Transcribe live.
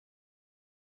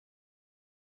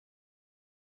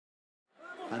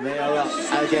And they are up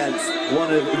against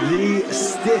one of the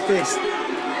stiffest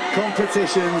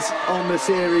competitions on the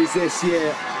series this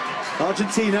year.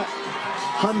 Argentina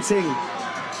hunting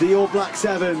the All Black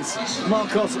Sevens.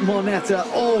 Marcos Moneta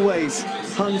always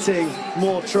hunting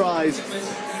more tries.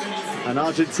 And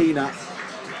Argentina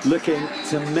looking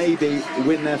to maybe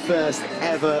win their first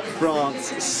ever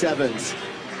France Sevens.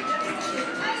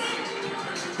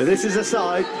 But this is a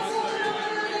side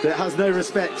that has no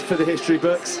respect for the history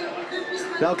books.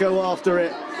 They'll go after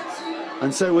it,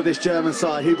 and so will this German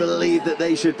side, who believe that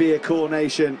they should be a core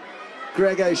nation.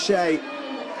 Greg O'Shea,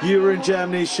 you were in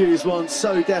Germany's shoes once,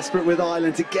 so desperate with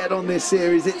Ireland to get on this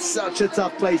series. It's such a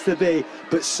tough place to be,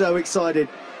 but so excited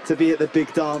to be at the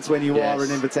big dance when you are an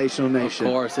invitational nation.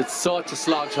 Of course, it's such a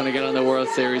slog trying to get on the World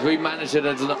Series. We managed it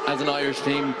as an Irish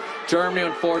team. Germany,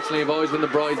 unfortunately, have always been the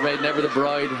bridesmaid, never the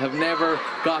bride, have never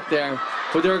got there.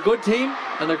 But they're a good team,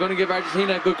 and they're going to give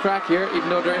Argentina a good crack here, even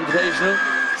though they're invitational.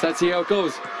 So let's see how it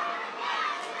goes.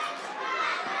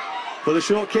 Well, a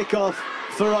short kickoff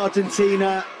for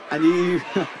Argentina, and you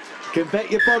can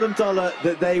bet your bottom dollar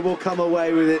that they will come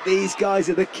away with it. These guys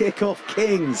are the kickoff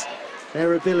kings.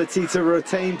 Their ability to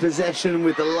retain possession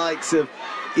with the likes of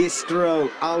Isco,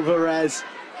 Alvarez,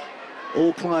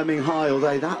 all climbing high,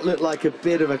 although that looked like a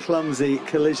bit of a clumsy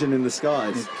collision in the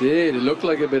skies. It did. It looked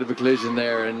like a bit of a collision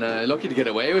there, and lucky to get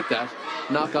away with that.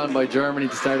 Knock on by Germany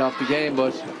to start off the game,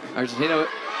 but Argentina,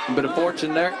 a bit of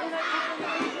fortune there.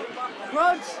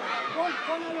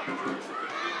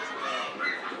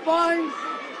 Fine.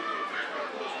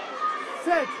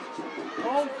 Set.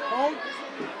 Hold.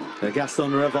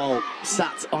 Gaston Revol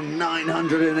sat on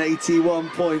 981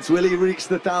 points. Will he reach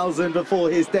the 1,000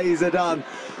 before his days are done?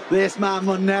 This man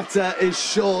Moneta is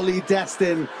surely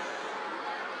destined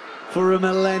for a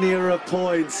millennia of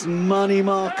points. Money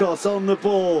Marcos on the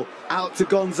ball, out to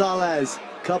Gonzalez.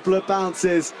 Couple of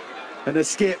bounces and a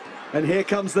skip. And here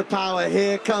comes the power,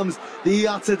 here comes the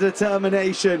utter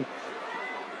determination.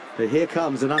 But here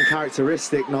comes an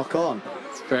uncharacteristic knock on.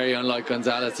 It's very unlike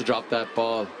Gonzalez to drop that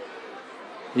ball.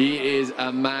 He is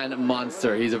a man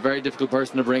monster. He's a very difficult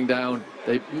person to bring down.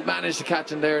 They managed to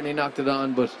catch him there and he knocked it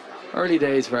on, but early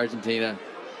days for Argentina.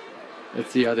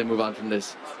 Let's see how they move on from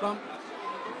this.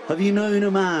 Have you known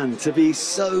a man to be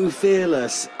so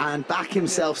fearless and back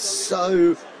himself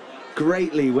so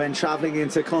greatly when travelling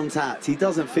into contact? He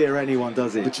doesn't fear anyone,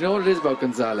 does he? But you know what it is about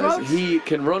Gonzalez? He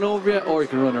can run over you, or he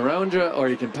can run around you, or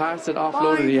he can pass it,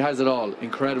 offload it. He has it all.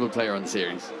 Incredible player on the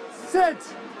series. Set.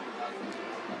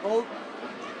 Hold.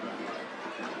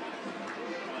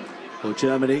 Well,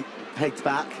 Germany pegged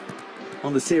back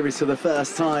on the series for the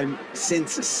first time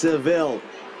since Seville.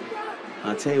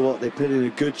 I tell you what, they put in a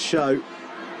good show.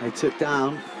 They took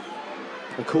down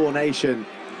a core nation.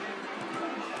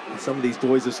 And some of these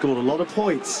boys have scored a lot of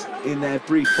points in their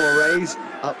brief forays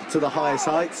up to the highest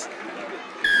heights.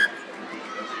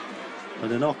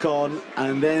 And a knock on,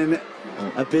 and then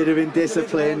a bit of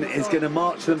indiscipline is going to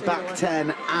march them back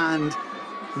 10 and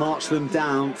march them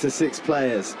down to 6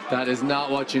 players. That is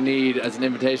not what you need as an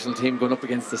invitational team going up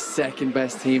against the second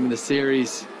best team in the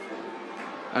series.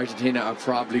 Argentina are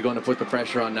probably going to put the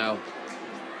pressure on now.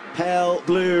 Pale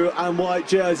blue and white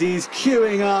jerseys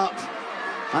queuing up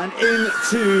and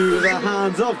into the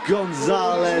hands of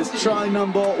Gonzalez. Try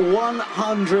number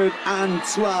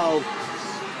 112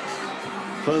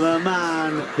 for the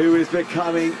man who is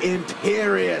becoming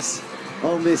imperious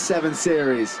on this 7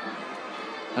 series.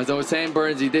 As I was saying,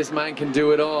 Burnsy, this man can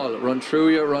do it all. Run through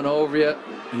you, run over you.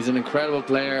 He's an incredible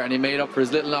player, and he made up for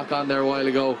his little knock on there a while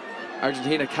ago.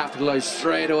 Argentina capitalised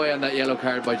straight away on that yellow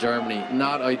card by Germany.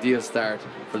 Not ideal start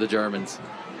for the Germans.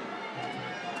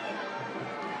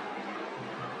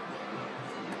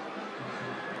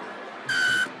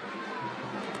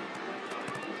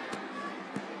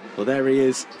 Well, there he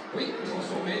is.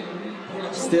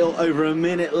 Still over a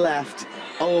minute left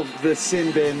of the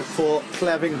sin bin for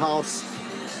Clevinghaus.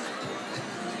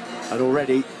 And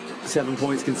already 7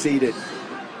 points conceded.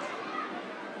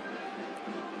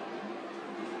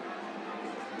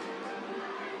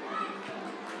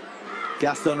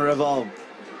 Gaston Revol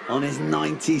on his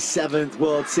 97th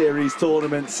World Series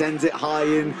tournament sends it high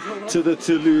in to the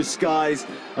Toulouse skies,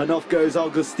 and off goes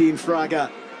Augustin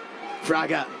Fraga.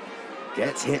 Fraga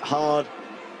gets hit hard.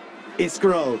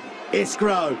 Isco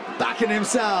backing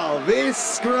himself.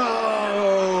 Isco!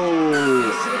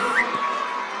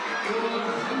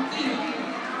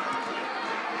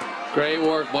 Great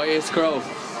work by Isco.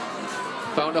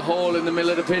 Found a hole in the middle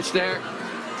of the pitch there.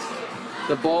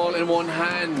 The ball in one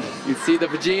hand. You see the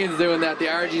Fijians doing that. The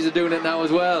Argies are doing it now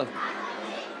as well.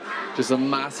 Just a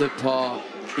massive paw.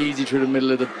 Easy through the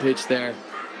middle of the pitch there.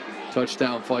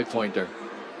 Touchdown, 5-pointer.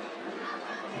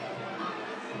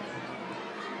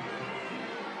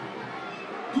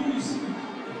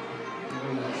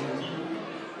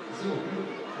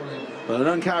 Well, an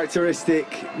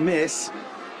uncharacteristic miss.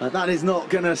 That is not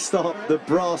going to stop the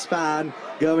brass band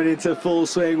going into full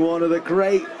swing. One of the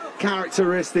great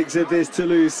characteristics of this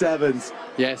Toulouse Sevens.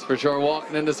 Yes, for sure.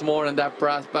 Walking in this morning, that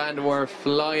brass band were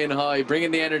flying high,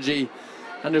 bringing the energy.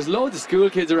 And there's loads of school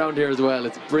kids around here as well.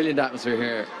 It's a brilliant atmosphere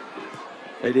here.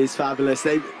 It is fabulous.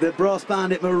 The brass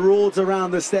band, it marauds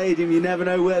around the stadium. You never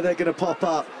know where they're going to pop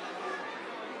up.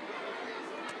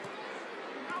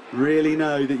 Really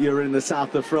know that you're in the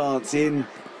south of France, in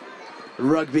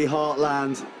rugby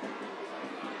heartland.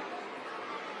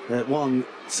 At one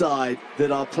side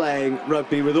that are playing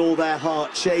rugby with all their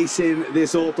heart, chasing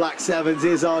this All Black Sevens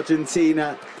is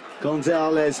Argentina.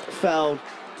 Gonzalez felled,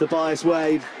 Tobias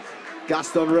Wade,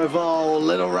 Gaston Reval,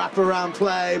 little wraparound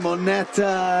play,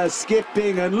 Moneta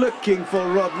skipping and looking for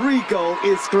Rodrigo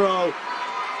Iscro,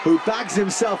 who bags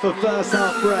himself a first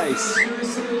half brace.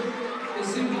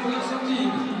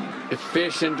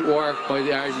 Efficient work by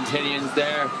the Argentinians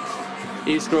there.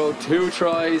 Iscro 2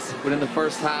 tries within the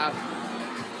first half.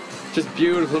 Just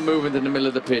beautiful movement in the middle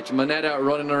of the pitch. Moneta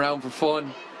running around for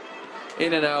fun.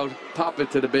 In and out, pop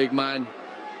it to the big man.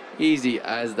 Easy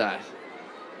as that.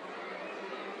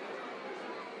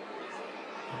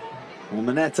 Well,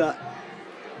 Moneta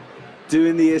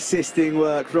doing the assisting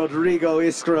work. Rodrigo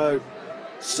Iscro,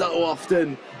 so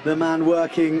often the man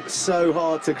working so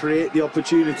hard to create the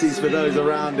opportunities for those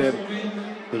around him.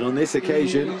 But on this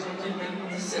occasion,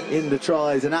 in the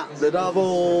tries and at the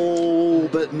double,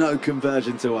 but no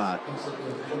conversion to add.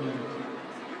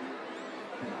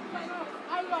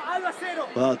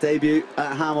 Well, debut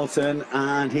at Hamilton,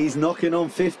 and he's knocking on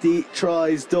 50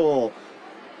 tries door.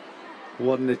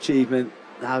 What an achievement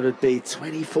that would be.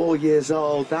 24 years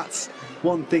old, that's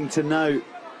one thing to note.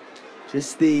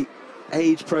 Just the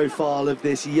age profile of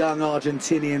this young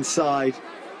Argentinian side.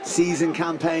 Seasoned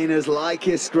campaigners like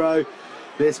Iscro.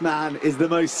 This man is the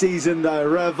most seasoned though.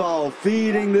 Reval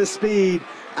feeding the speed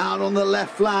out on the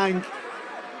left flank.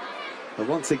 But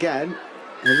once again,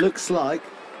 it looks like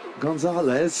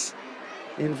Gonzalez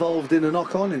involved in a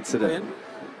knock-on incident.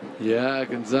 Yeah,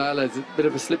 Gonzalez, a bit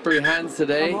of a slippery hands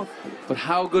today. But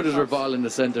how good is Reval in the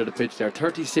centre of the pitch there?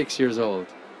 36 years old.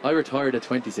 I retired at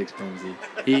 26, Brimsey.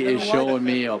 He is showing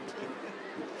me up.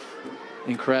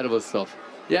 Incredible stuff.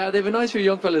 Yeah, they have a nice few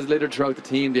young fellas littered throughout the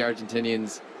team, the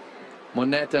Argentinians.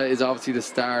 Moneta is obviously the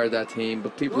star of that team,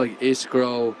 but people like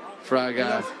Iscro,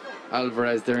 Fraga,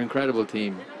 Alvarez, they're an incredible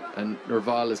team. And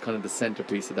Reval is kind of the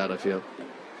centrepiece of that, I feel.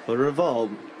 Well,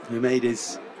 Reval, who made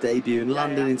his debut in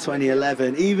London in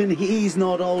 2011, even he's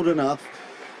not old enough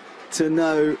to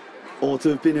know or to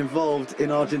have been involved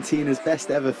in Argentina's best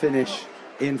ever finish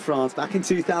in France. Back in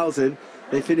 2000,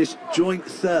 they finished joint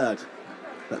third.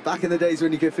 Back in the days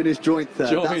when you could finish joint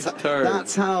third.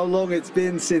 That's how long it's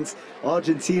been since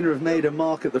Argentina have made a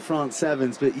mark at the France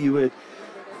Sevens, but you would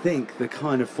think the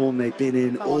kind of form they've been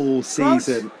in all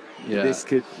season, yeah,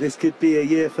 this could be a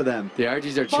year for them. The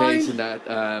Argies are chasing that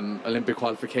Olympic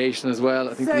qualification as well.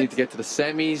 I think they need to get to the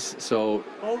semis, so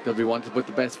they'll be wanting to put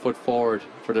the best foot forward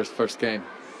for their first game.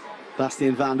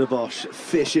 Bastian van der Bosch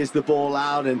fishes the ball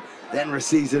out and then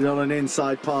receives it on an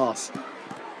inside pass.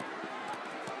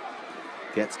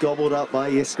 Gets gobbled up by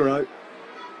Iscro.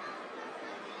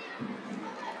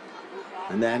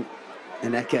 And then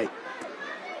Eneke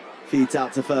feeds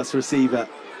out to first receiver.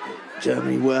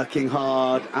 Germany working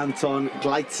hard. Anton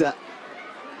Gleitzer.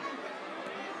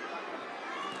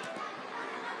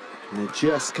 And they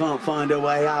just can't find a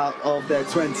way out of their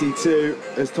 22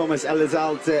 as Thomas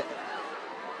Elizalde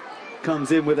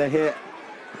comes in with a hit.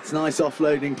 It's nice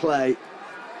offloading play.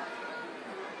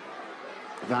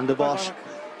 Van der Bosch.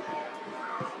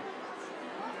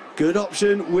 Good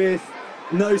option with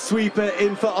no sweeper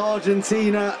in for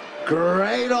Argentina.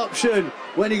 Great option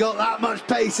when he got that much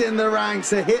pace in the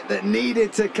ranks. A hit that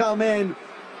needed to come in.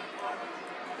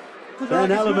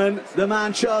 Then Element, the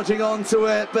man charging onto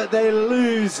it, but they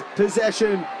lose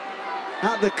possession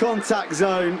at the contact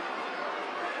zone.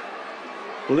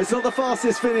 Well, it's not the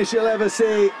fastest finish you'll ever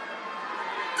see,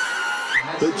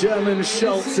 but German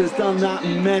Schultz has done that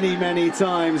many, many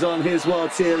times on his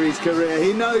World Series career.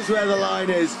 He knows where the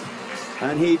line is,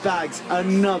 and he bags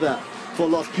another for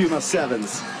Los Pumas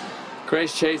Sevens. Great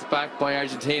chase back by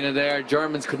Argentina there.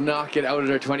 Germans could not get out of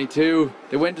their 22.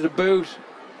 They went to the boot.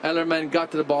 Ellerman got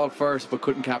to the ball first, but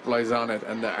couldn't capitalise on it,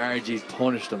 and the RGs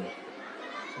punished them.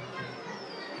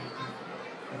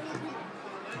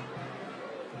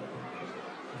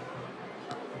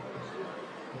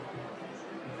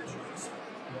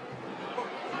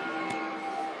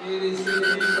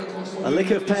 A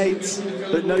lick of paint,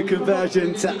 but no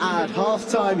conversion to add.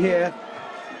 Half-time here.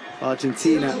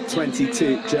 Argentina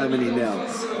 22, Germany 0.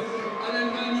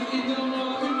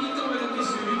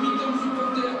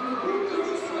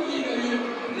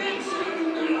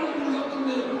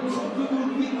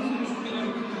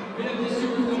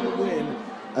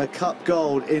 Cup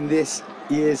gold in this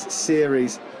year's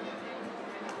series.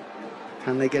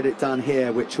 Can they get it done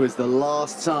here, which was the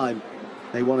last time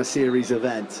they won a series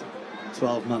event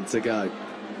 12 months ago?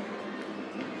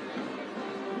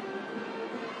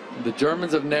 The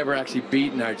Germans have never actually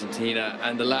beaten Argentina,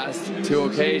 and the last two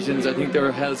occasions I think they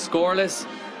were held scoreless.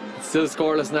 It's still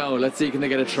scoreless now. Let's see, can they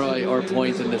get a try or a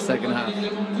point in the second half?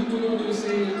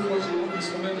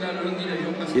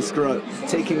 Iskro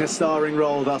taking a starring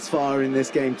role thus far in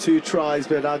this game. 2 tries,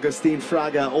 but Agustin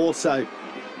Fraga also.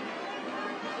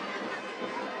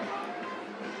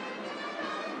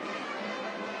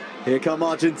 Here come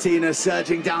Argentina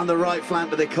surging down the right flank,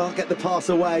 but they can't get the pass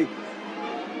away.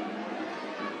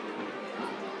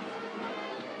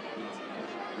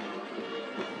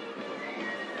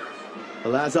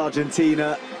 Well, as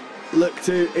Argentina look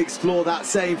to explore that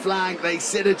same flank, they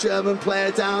sit a German player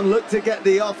down, look to get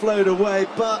the offload away,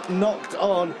 but knocked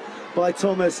on by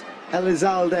Thomas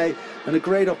Elizalde. And a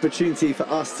great opportunity for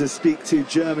us to speak to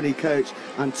Germany coach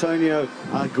Antonio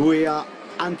Aguirre.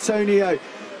 Antonio,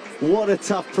 what a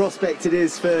tough prospect it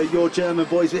is for your German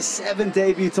boys, with 7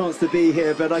 debutants to be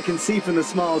here, but I can see from the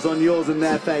smiles on yours and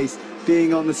their face,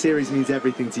 being on the series means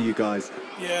everything to you guys.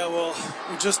 Yeah, well,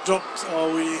 we just dropped,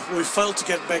 we failed to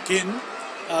get back in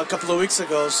a couple of weeks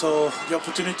ago, so the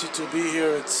opportunity to be here,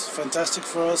 it's fantastic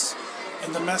for us,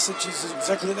 and the message is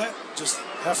exactly that, just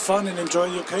have fun and enjoy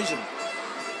the occasion.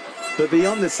 But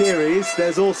beyond the series,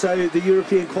 there's also the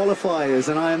European qualifiers,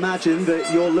 and I imagine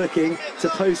that you're looking to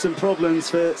pose some problems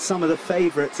for some of the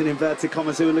favourites, in inverted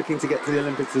commas, who are looking to get to the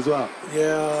Olympics as well.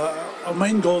 Yeah, our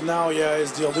main goal now,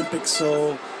 is the Olympics,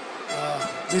 so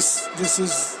this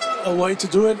is a way to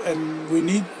do it, and we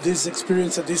need this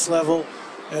experience at this level.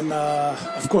 And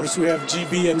of course we have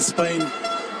GB and Spain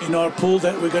in our pool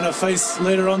that we're going to face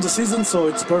later on the season, so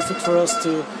it's perfect for us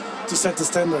to set the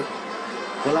standard.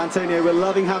 Well, Antonio, we're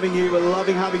loving having you, we're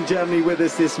loving having Germany with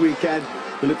us this weekend.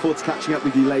 We look forward to catching up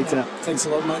with you later. Yeah, thanks a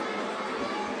lot, mate.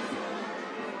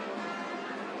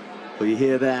 Well, you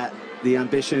hear there, the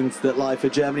ambitions that lie for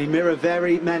Germany mirror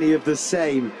very many of the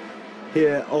same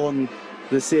here on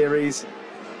the series.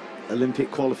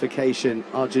 Olympic qualification,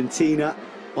 Argentina,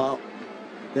 well,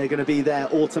 they're going to be there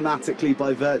automatically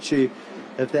by virtue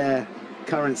of their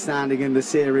current standing in the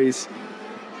series.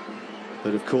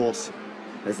 But of course,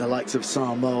 there's the likes of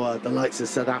Samoa, the likes of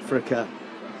South Africa,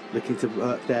 looking to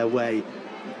work their way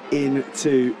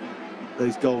into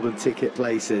those golden ticket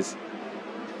places.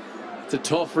 It's a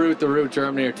tough route, the route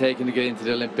Germany are taking to get into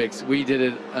the Olympics. We did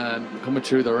it coming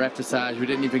through the repechage. We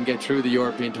didn't even get through the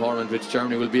European tournament, which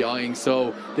Germany will be eyeing.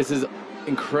 So this is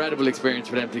incredible experience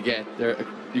for them to get.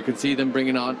 You can see them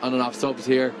bringing on and off subs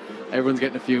here. Everyone's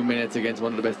getting a few minutes against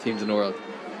one of the best teams in the world.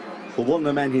 Well, one of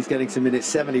the men he's getting to minute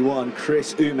 71,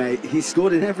 Chris Ume. He's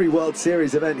scored in every World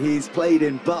Series event he's played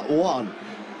in but one.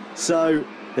 So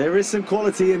there is some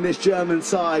quality in this German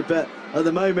side, but at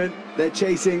the moment they're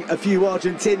chasing a few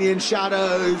Argentinian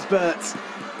shadows. But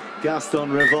Gaston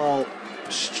Revol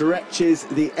stretches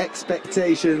the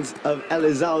expectations of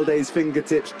Elizalde's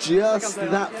fingertips just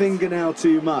that fingernail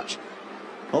too much.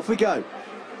 Off we go.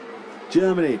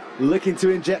 Germany looking to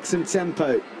inject some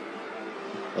tempo.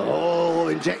 Oh,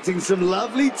 injecting some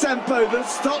lovely tempo. The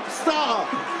stop-start.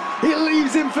 He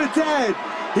leaves him for dead.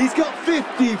 He's got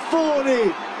 50,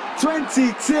 40,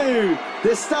 22.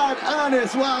 The Stade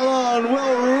Ernest Wallon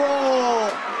will roar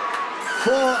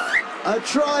for a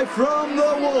try from the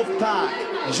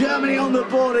Wolfpack. Germany on the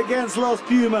board against Los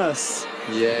Pumas.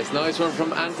 Yes, nice one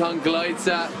from Anton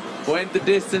Gleitzer. Went the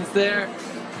distance there.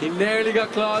 He nearly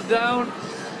got clawed down.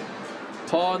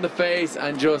 Paw in the face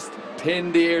and just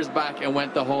pinned the ears back and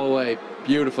went the whole way.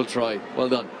 Beautiful try. Well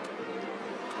done.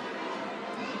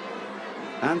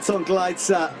 Anton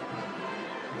Gleitzer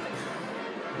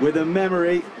with a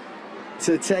memory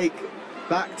to take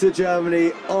back to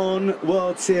Germany on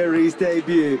World Series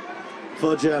debut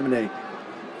for Germany.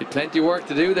 Had plenty of work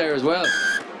to do there as well.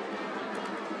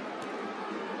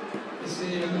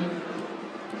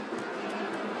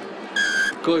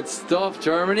 Good stuff,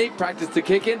 Germany. Practice the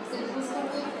kicking.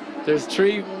 There's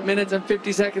 3 minutes and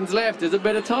 50 seconds left. Is a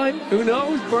bit of time? Who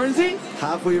knows, Burnsy?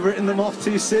 Have we written them off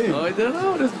too soon? I don't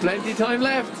know. There's plenty of time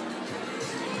left.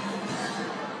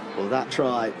 Well, that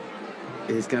try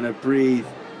is going to breathe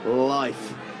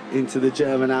life into the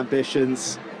German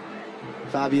ambitions.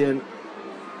 Fabian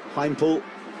Heimpel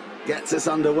gets us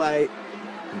underway.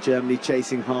 And Germany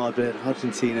chasing hard, but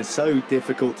Argentina so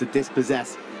difficult to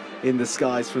dispossess in the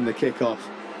skies from the kickoff.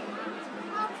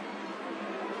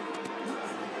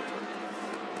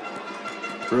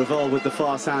 Revol with the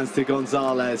fast hands to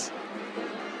Gonzalez.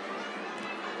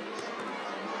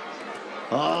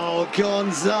 Oh,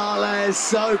 Gonzalez,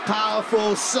 so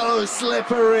powerful, so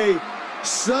slippery,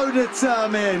 so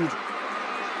determined.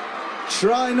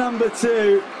 Try number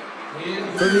 2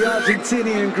 from the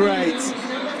Argentinian great.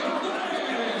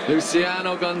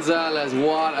 Luciano Gonzalez,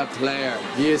 what a player.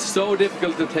 He is so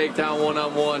difficult to take down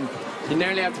one-on-one. You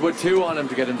nearly have to put 2 on him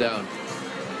to get him down.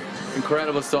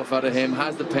 Incredible stuff out of him.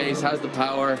 Has the pace, has the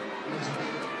power.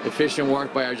 Efficient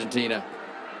work by Argentina.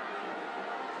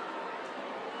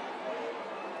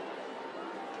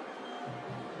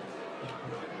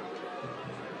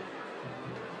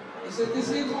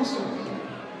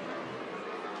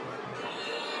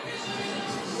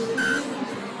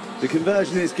 The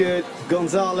conversion is good.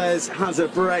 Gonzalez has a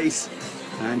brace,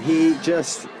 and he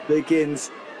just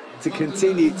begins to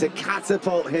continue to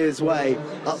catapult his way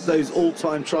up those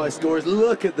all-time try scorers.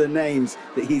 Look at the names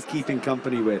that he's keeping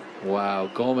company with. Wow,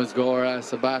 Gomez, Gora,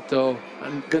 Sabato,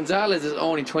 and Gonzalez is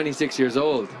only 26 years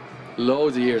old.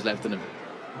 Loads of years left in him.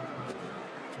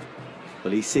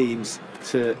 Well, he seems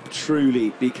to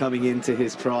truly be coming into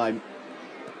his prime.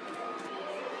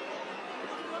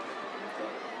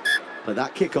 But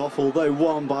that kickoff, although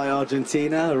won by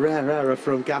Argentina, a rare error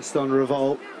from Gaston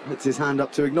Revolt, puts his hand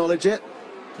up to acknowledge it.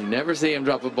 You never see him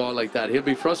drop a ball like that. He'll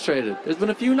be frustrated. There's been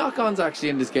a few knock-ons actually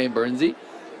in this game, Burnsy,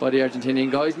 by the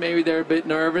Argentinian guys. Maybe they're a bit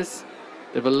nervous.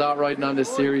 They have a lot riding on this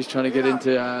series, trying to get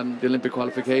into the Olympic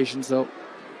qualification. So,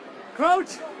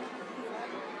 Crouch.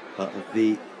 But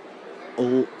the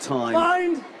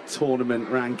all-time tournament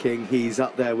ranking, he's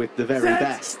up there with the very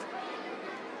best.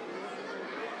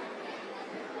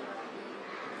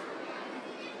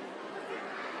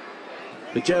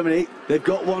 But Germany, they've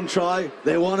got 1 try,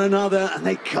 they want another, and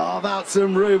they carve out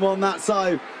some room on that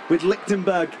side with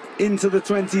Lichtenberg into the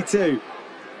 22.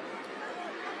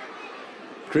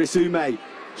 Chris Ume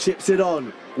chips it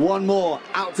on. 1 more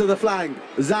out to the flank.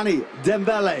 Zani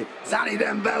Dembele. Zani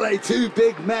Dembele, 2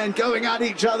 big men going at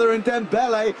each other, and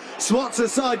Dembele swats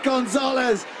aside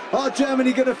Gonzalez. Are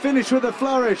Germany going to finish with a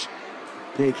flourish?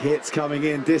 Big hits coming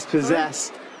in,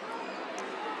 dispossess.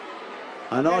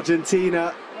 And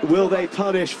Argentina, will they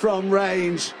punish from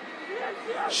range?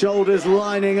 Shoulders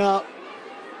lining up.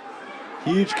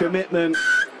 Huge commitment.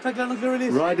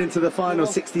 Right into the final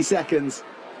 60 seconds.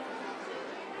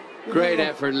 great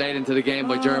effort late into the game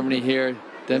by Germany here.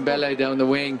 Dembele down the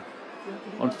wing.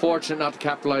 Unfortunate not to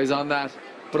capitalise on that.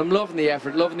 But I'm loving the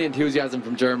effort, loving the enthusiasm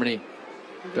from Germany.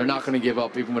 They're not going to give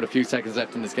up, even with a few seconds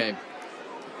left in this game.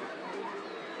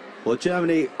 Well,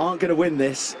 Germany aren't going to win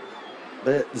this,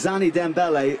 but Zani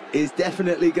Dembele is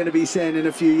definitely going to be saying in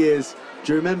a few years,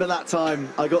 do you remember that time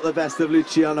I got the best of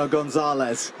Luciano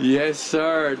Gonzalez? Yes,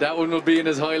 sir. That one will be in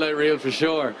his highlight reel for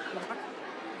sure.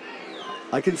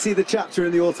 I can see the chapter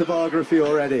in the autobiography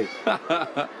already.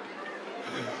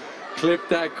 Clip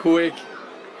that quick.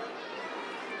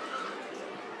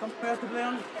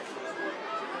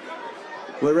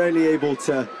 We're only able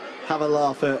to have a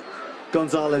laugh at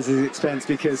Gonzalez's expense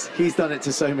because he's done it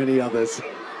to so many others.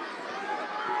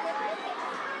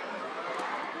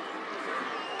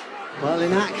 Well,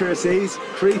 inaccuracies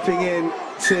creeping in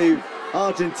to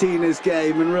Argentina's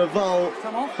game, and Revolt,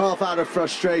 half out of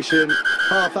frustration,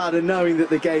 half out of knowing that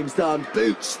the game's done,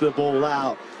 boots the ball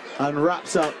out and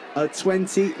wraps up a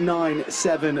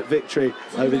 29-7 victory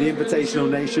over the invitational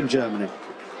nation Germany.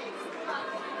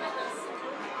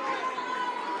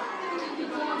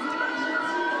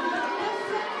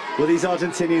 Well, these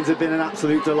Argentinians have been an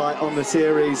absolute delight on the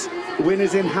series.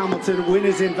 Winners in Hamilton,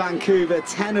 winners in Vancouver,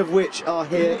 10 of which are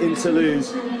here in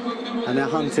Toulouse. And they're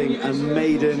hunting a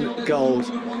maiden gold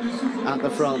at the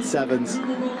France Sevens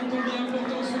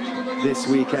this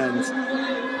weekend.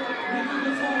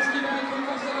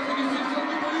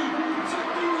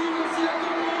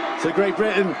 So Great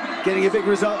Britain getting a big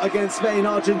result against Spain.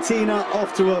 Argentina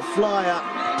off to a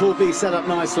flyer. Pool B set up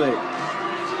nicely.